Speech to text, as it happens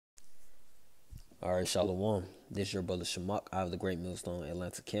All right, Shalom. This is your brother Shamak out of the Great Millstone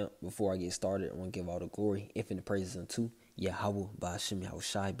Atlanta camp. Before I get started, I want to give all the glory, infinite praises unto Yahweh, Ba'ashem,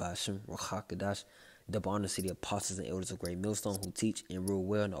 Yahushai, Ba'ashem, Ruach the honor city apostles and elders of Great Millstone who teach and rule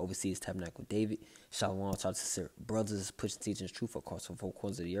well and oversee his tabernacle David. Shalom to our sincere brothers pushing teaching truth across the four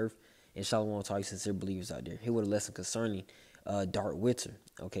corners of the earth. And shalom to all you sincere believers out there. Here with a lesson concerning Dark Winter.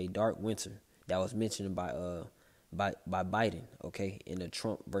 Okay, Dark Winter. That was mentioned by Biden, okay, in the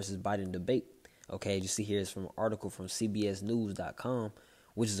Trump versus Biden debate. Okay, you see here is from an article from CBSNews.com,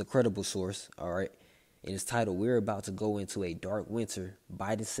 which is a credible source, all right. And it's titled, "We're about to go into a dark winter.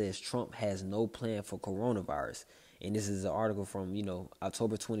 Biden says Trump has no plan for coronavirus." And this is an article from,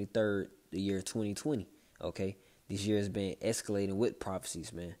 October 23rd, the year 2020, okay. This year has been escalating with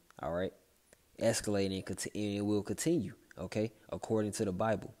prophecies, man, all right. Escalating and it will continue, okay, according to the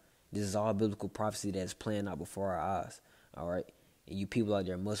Bible. This is all biblical prophecy that's playing out before our eyes, all right. And you people out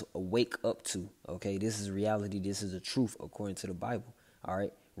there must wake up to, okay? This is reality. This is the truth according to the Bible, all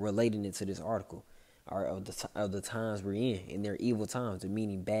right? Relating it to this article, all right, of the times we're in. And they're evil times,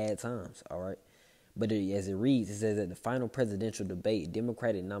 meaning bad times, all right? But as it reads, it says that the final presidential debate,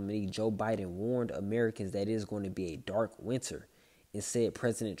 Democratic nominee Joe Biden warned Americans that it is going to be a dark winter and said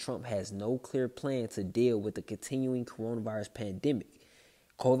President Trump has no clear plan to deal with the continuing coronavirus pandemic.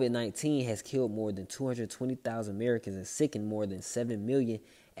 COVID-19 has killed more than 220,000 Americans and sickened more than 7 million,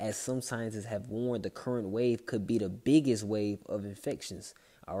 as some scientists have warned the current wave could be the biggest wave of infections.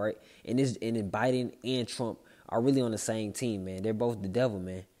 All right. And then Biden and Trump are really on the same team, man. They're both the devil,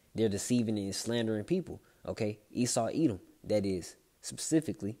 man. They're deceiving and slandering people. Okay. Esau Edom, that is,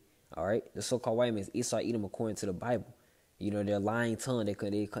 specifically. All right. The so-called white man is Esau Edom according to the Bible. Their lying tongue,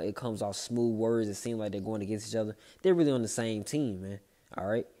 it comes off smooth words. It seems like they're going against each other. They're really on the same team, man. All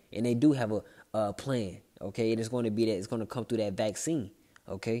right. And they do have a plan. Okay. And it's going to be that it's going to come through that vaccine.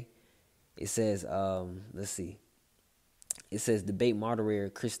 Okay. It says, let's see. It says debate moderator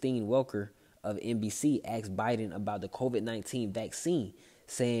Christine Welker of NBC asked Biden about the COVID-19 vaccine,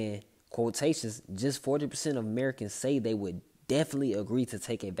 saying, quotations, just 40% of Americans say they would definitely agree to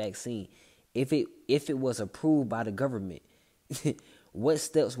take a vaccine if it was approved by the government. What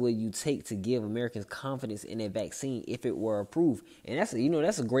steps will you take to give Americans confidence in a vaccine if it were approved? And that's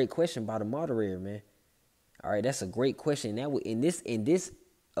a great question by the moderator, man. All right, that's a great question. That would this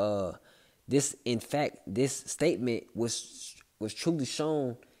statement was truly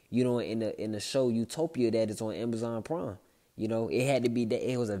shown, in the show Utopia that is on Amazon Prime. It had to be that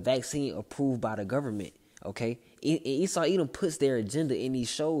it was a vaccine approved by the government. Okay, Esau Edom puts their agenda in these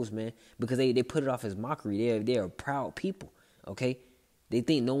shows, man, because they put it off as mockery. They're proud people. Okay. They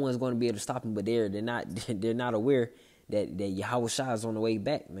think no one's going to be able to stop them, but they're not aware that Yahweh Shai is on the way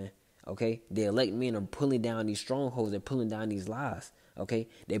back, man. Okay, the elect men are pulling down these strongholds. They're pulling down these lies. Okay,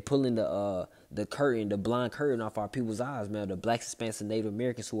 they're pulling the curtain, the blind curtain off our people's eyes, man. The blacks, Hispanics, and Native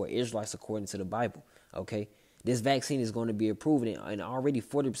Americans who are Israelites according to the Bible. Okay, this vaccine is going to be approved, and already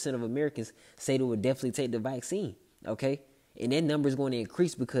 40% of Americans say they would definitely take the vaccine. Okay, and that number is going to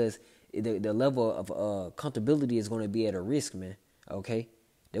increase because the level of comfortability is going to be at a risk, man. Okay,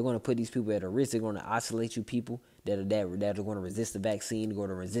 they're going to put these people at a risk. They're going to isolate you people that are going to resist the vaccine, going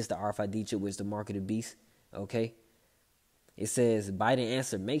to resist the RFID chip, which is the mark of the beast. Okay, it says Biden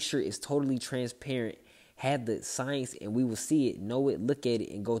answered, "Make sure it's totally transparent. Have the science, and we will see it, know it, look at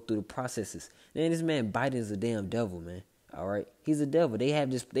it, and go through the processes." Man, this man Biden is a damn devil, man. All right, he's a devil. They have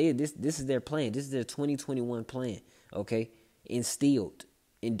this. This is their plan. This is their 2021 plan. Okay, instilled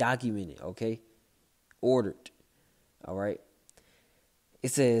and documented. Okay, ordered. All right. It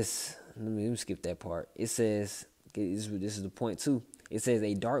says, let me skip that part. It says, this is the point too. It says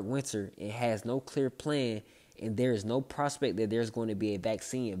a dark winter and has no clear plan, and there is no prospect that there's going to be a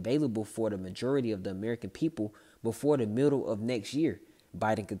vaccine available for the majority of the American people before the middle of next year.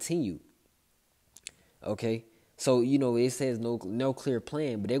 Biden continued. Okay, so it says no clear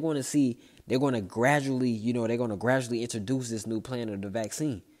plan, but they're going to gradually introduce this new plan of the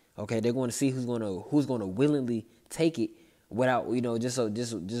vaccine. Okay, they're going to see who's going to willingly take it without just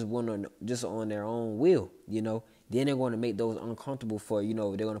on their own will. Then they're going to make those uncomfortable for they're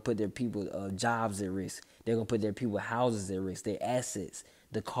going to put their people jobs at risk. They're going to put their people houses at risk, their assets,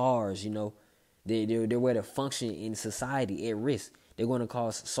 the cars. They're where to function in society at risk. They're going to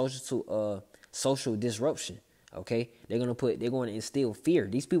cause social disruption. Okay, they're going to instill fear.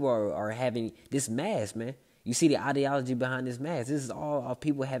 These people are having this mask, man. You see the ideology behind this mask. This is all of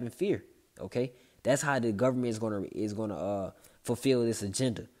people having fear. Okay. That's how the government is gonna fulfill this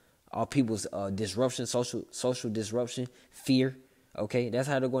agenda. All people's disruption, social disruption, fear. Okay, that's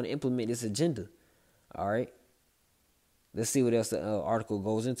how they're going to implement this agenda. All right. Let's see what else the article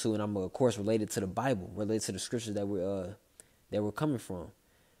goes into, and I'm of course related to the Bible, related to the scriptures that we're coming from.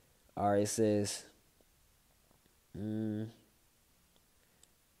 All right, it says,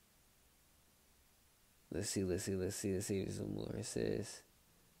 let's see. There's some more. It says,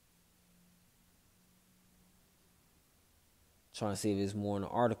 trying to see if there's more in the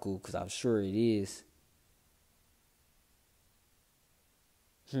article because I'm sure it is.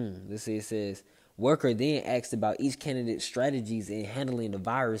 Let's see. It says, Welker then asked about each candidate's strategies in handling the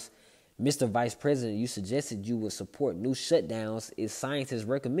virus. Mr. Vice President, you suggested you would support new shutdowns if scientists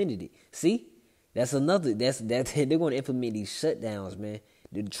recommended it. See, that's another. That's they're going to implement these shutdowns, man.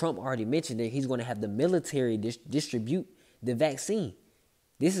 Trump already mentioned that he's going to have the military distribute the vaccine.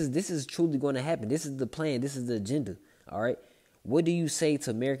 This is truly going to happen. This is the plan. This is the agenda. All right. What do you say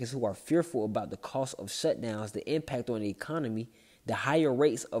to Americans who are fearful about the cost of shutdowns, the impact on the economy, the higher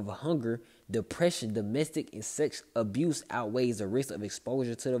rates of hunger, depression, domestic and sex abuse outweighs the risk of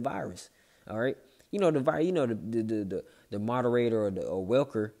exposure to the virus? All right. You know, the virus, you know, the moderator or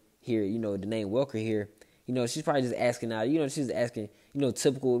Welker here, you know, the name Welker here, you know, she's probably just asking out, you know, she's asking, you know,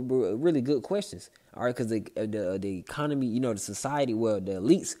 typical, really good questions. All right. Because the economy, you know, the society, well, the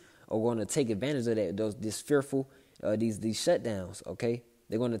elites are going to take advantage of that, this fearful, these shutdowns. OK,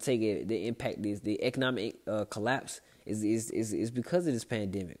 they're going to take it. The impact is the economic collapse is because of this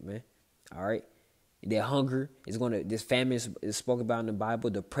pandemic, man. All right. Their hunger is going to, this famine is spoken about in the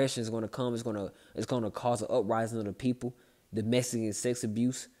Bible. Depression is going to come. It's going to cause an uprising of the people. Domestic and sex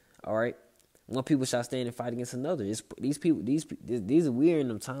abuse. All right. One people shall stand and fight against another. These are weird in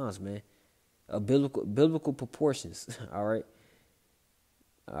them times, man. Biblical proportions. All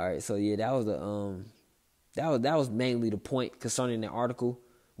right. So yeah, that was that was mainly the point concerning the article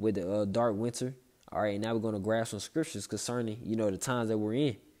with the dark winter. All right. And now we're going to grab some scriptures concerning, you know, the times that we're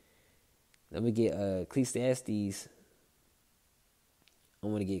in. Let me get Ecclesiastes. I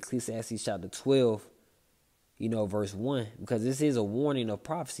want to get Ecclesiastes chapter 12, you know, verse 1, because this is a warning of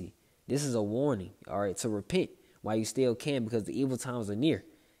prophecy. This is a warning, all right, to repent while you still can, because the evil times are near.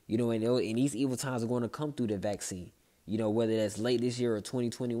 You know, and these evil times are going to come through the vaccine, you know, whether that's late this year or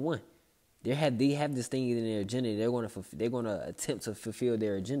 2021. They have this thing in their agenda. They're going to attempt to fulfill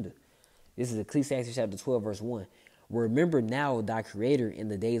their agenda. This is Ecclesiastes chapter 12, verse 1. Remember now thy creator in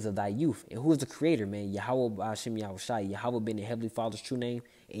the days of thy youth. And who is the creator, man? Yahweh Ba'ashem Yahushai. Yahweh been the Heavenly Father's true name,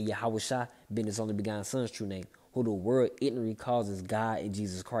 and Yahweh Shai been his only begotten Son's true name, who the world ignorantly calls as God and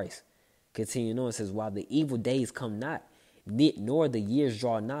Jesus Christ. Continuing on, it says, while the evil days come not, nor the years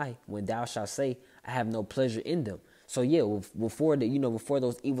draw nigh, when thou shalt say, I have no pleasure in them. So yeah, before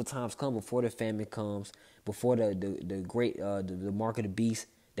those evil times come, before the famine comes, before the great the mark of the beast,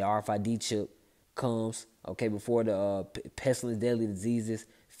 the RFID chip comes, okay, before the pestilence, deadly diseases,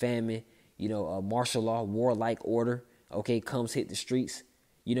 famine, you know, martial law, warlike order, okay, comes hit the streets.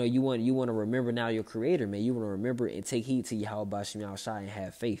 You know, you want to remember now your creator, man. You want to remember and take heed to Yahweh Ba'ashem Yahushai and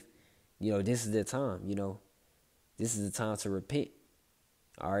have faith. You know, this is the time, you know. This is the time to repent.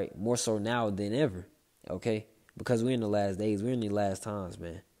 All right, more so now than ever, okay? Because we're in the last days. We're in the last times,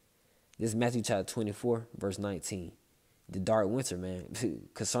 man. This is Matthew chapter 24, verse 19. The dark winter, man.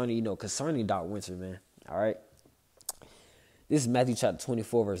 concerning dark winter, man. All right. This is Matthew chapter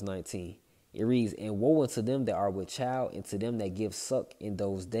 24, verse 19. It reads, and woe unto them that are with child, and to them that give suck in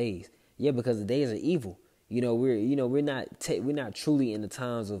those days. Yeah, because the days are evil. You know, we're not truly in the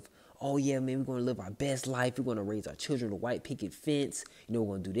times of, oh yeah, man, we're gonna live our best life. We're gonna raise our children a white picket fence. You know,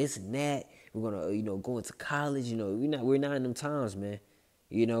 we're gonna do this and that. We're gonna, you know, go into college. You know, we're not in them times, man.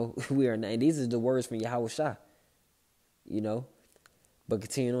 You know, we are not. And these are the words from Yahweh Shai. You know, but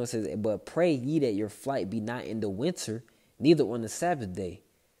continuing on, it says, but pray ye that your flight be not in the winter, neither on the Sabbath day,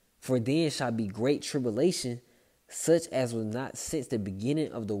 for then shall be great tribulation, such as was not since the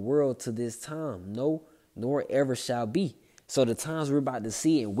beginning of the world to this time, no, nor ever shall be. So the times we're about to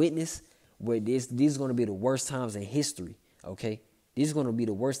see and witness, where these are going to be the worst times in history, okay? These are going to be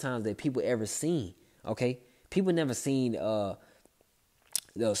the worst times that people ever seen, okay? People never seen the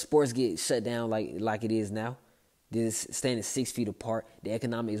sports get shut down like it is now. This standing 6 feet apart. The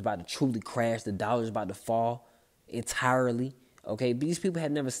economy is about to truly crash. The dollar is about to fall entirely, okay? But these people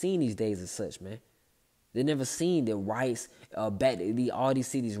have never seen these days as such, man. They never seen the riots, all these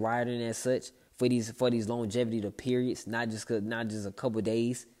cities rioting as such. For these longevity to periods, not just a couple of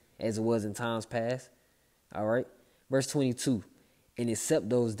days as it was in times past. All right, verse 22, and except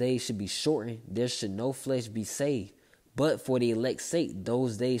those days should be shortened, there should no flesh be saved. But for the elect's sake,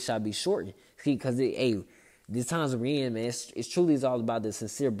 those days shall be shortened. See, because these times we're in, man, it's truly is all about the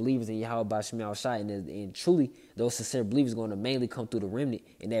sincere believers in Yahweh Ba'ashem Yahushai, and truly those sincere believers are going to mainly come through the remnant,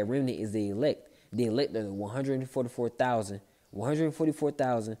 and that remnant is the elect. The elect are the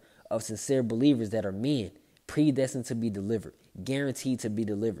 144,000 of sincere believers that are men, predestined to be delivered, guaranteed to be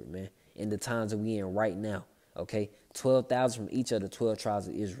delivered, man, in the times that we in right now. Okay, 12,000 from each of the 12 tribes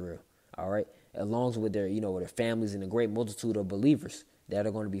of Israel. All right, along with their, with their families and a great multitude of believers that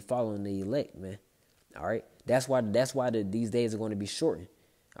are going to be following the elect, man. All right, that's why these days are going to be shortened.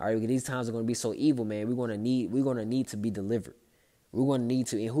 All right, because these times are going to be so evil, man. We're going to need to be delivered. We're going to need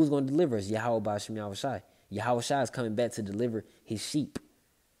to, and who's going to deliver us? Yahweh Ba'Shem Yahushai. Yahushai is coming back to deliver his sheep.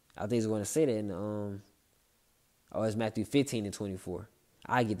 I think he's going to say that in it's Matthew 15:24.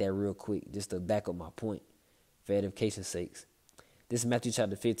 I get that real quick just to back up my point for edification's sakes. This is Matthew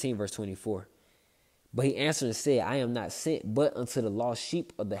chapter 15, verse 24. But he answered and said, I am not sent but unto the lost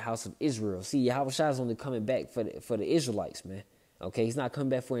sheep of the house of Israel. See, Yahushua is only coming back for the Israelites, man. Okay, he's not coming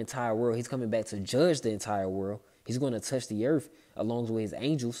back for the entire world. He's coming back to judge the entire world. He's going to touch the earth along with his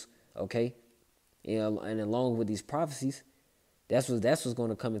angels, okay? And along with these prophecies, that's what's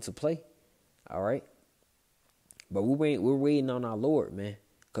going to come into play, all right? But we're waiting on our Lord, man,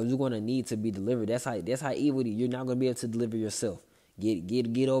 because we're going to need to be delivered. That's how evil you're not going to be able to deliver yourself.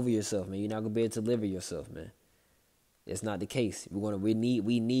 Get over yourself, man. You're not going to be able to deliver yourself, man. That's not the case. We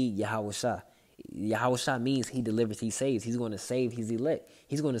need Yahushua. Yahushua means he delivers, he saves. He's going to save his elect.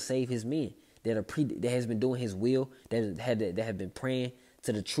 He's going to save his men that has been doing his will, that have been praying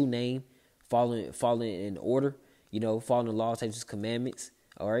to the true name, following in order, following the law, statutes, commandments,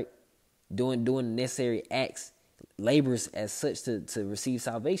 all right? Doing the necessary acts, labors as such to receive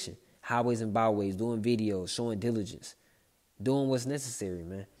salvation. Highways and byways, doing videos, showing diligence, doing what's necessary,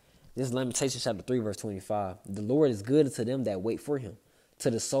 man. This is Lamentations chapter 3, verse 25. The Lord is good unto them that wait for him, to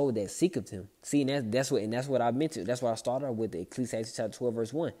the soul that seeketh him. See, and that's what I mentioned. That's why I started out with Ecclesiastes chapter 12,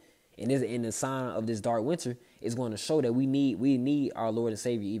 verse 1. And in the sign of this dark winter is going to show that we need our Lord and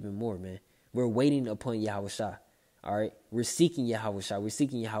Savior even more, man. We're waiting upon Yahushua. All right. We're seeking Yahushua. We're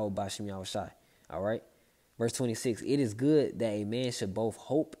seeking Yahweh Ba'Shem Yahushua. All right. Verse 26. It is good that a man should both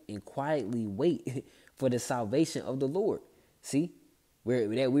hope and quietly wait for the salvation of the Lord. See,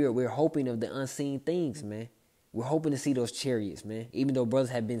 we're hoping of the unseen things, man. We're hoping to see those chariots, man. Even though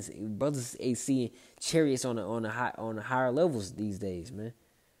brothers are seeing chariots on the higher levels these days, man.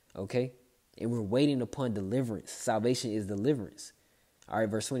 Okay, and we're waiting upon deliverance. Salvation is deliverance. All right,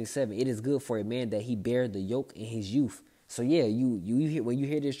 verse 27. It is good for a man that he bear the yoke in his youth. So yeah, you hear, when you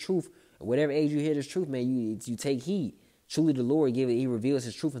hear this truth, whatever age you hear this truth, man, you take heed. Truly, the Lord he reveals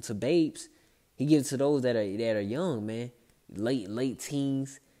his truth unto babes. He gives it to those that are young, man, late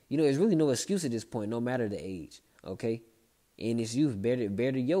teens. There's really no excuse at this point, no matter the age. Okay, in his youth, bear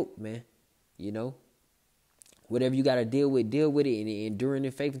the yoke, man. Whatever you got to deal with it and enduring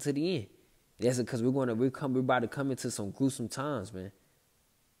in faith until the end. That's because we're about to come into some gruesome times, man.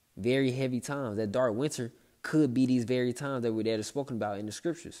 Very heavy times. That dark winter could be these very times that are spoken about in the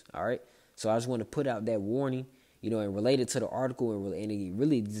scriptures. All right. So I just want to put out that warning, and relate it to the article and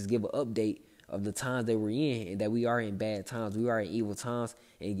really just give an update of the times that we're in and that we are in bad times. We are in evil times,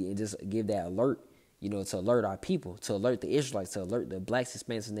 and just give that alert, to alert our people, to alert the Israelites, to alert the blacks,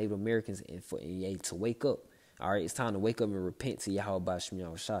 Hispanics, and Native Americans, and to wake up. All right, it's time to wake up and repent to Yahweh Ba'Shem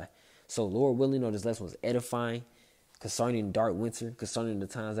Yahushai. So, Lord willing, this lesson was edifying concerning dark winter, concerning the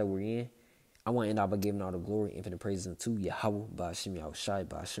times that we're in. I want to end out by giving all the glory, infinite praises unto Yahweh Ba'Shem Yahushai,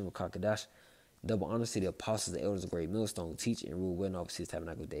 Ba'Shem Rakakadash. Double honors to the apostles, the elders, the great millstone who teach and rule well in all overseas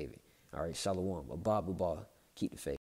tabernacle of David. All right, Shalom. Abba, keep the faith.